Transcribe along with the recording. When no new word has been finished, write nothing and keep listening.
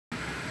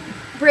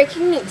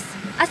Breaking news.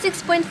 A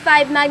 6.5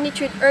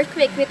 magnitude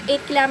earthquake with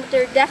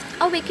 8-kilometer depth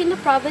awakened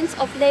the province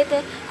of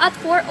Leyte at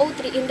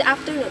 4:03 in the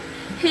afternoon.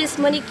 Here's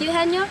Monique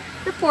Eugenio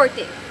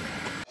reporting.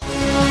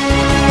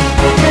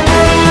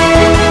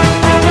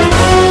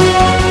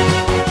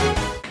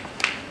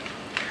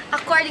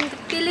 According to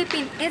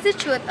Philippine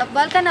Institute of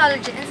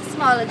Volcanology and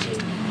Seismology,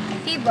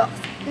 PHIVOLCS,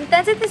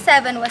 intensity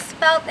 7 was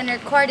felt and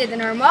recorded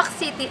in Ormoc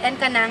City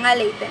and Cananga,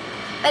 Leyte,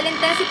 while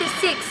intensity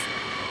 6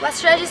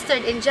 was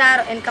registered in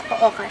Jaro and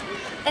Capoocan,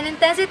 and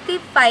intensity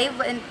 5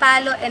 in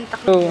Palo and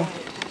Tacloban.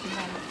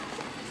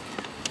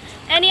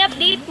 Any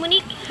update,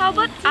 Monique? How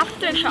about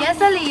aftershocks? Yes,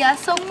 Aliyah,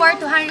 so far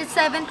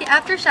 270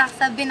 aftershocks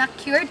have been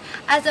occurred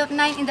as of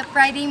 9 in the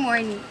Friday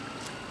morning.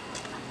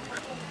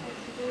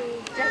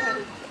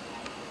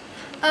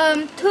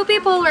 2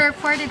 people were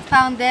reported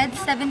found dead,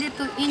 72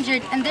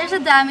 injured, and there's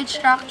a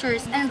damaged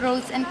structures and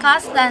roads and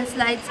caused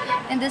landslides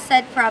in the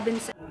said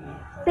provinces.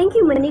 Thank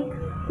you, Monique.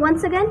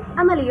 Once again,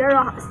 I'm Aliyah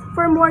Rojas.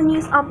 For more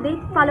news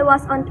update, follow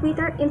us on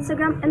Twitter,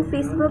 Instagram, and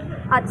Facebook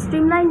at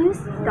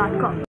streamlinenews.com.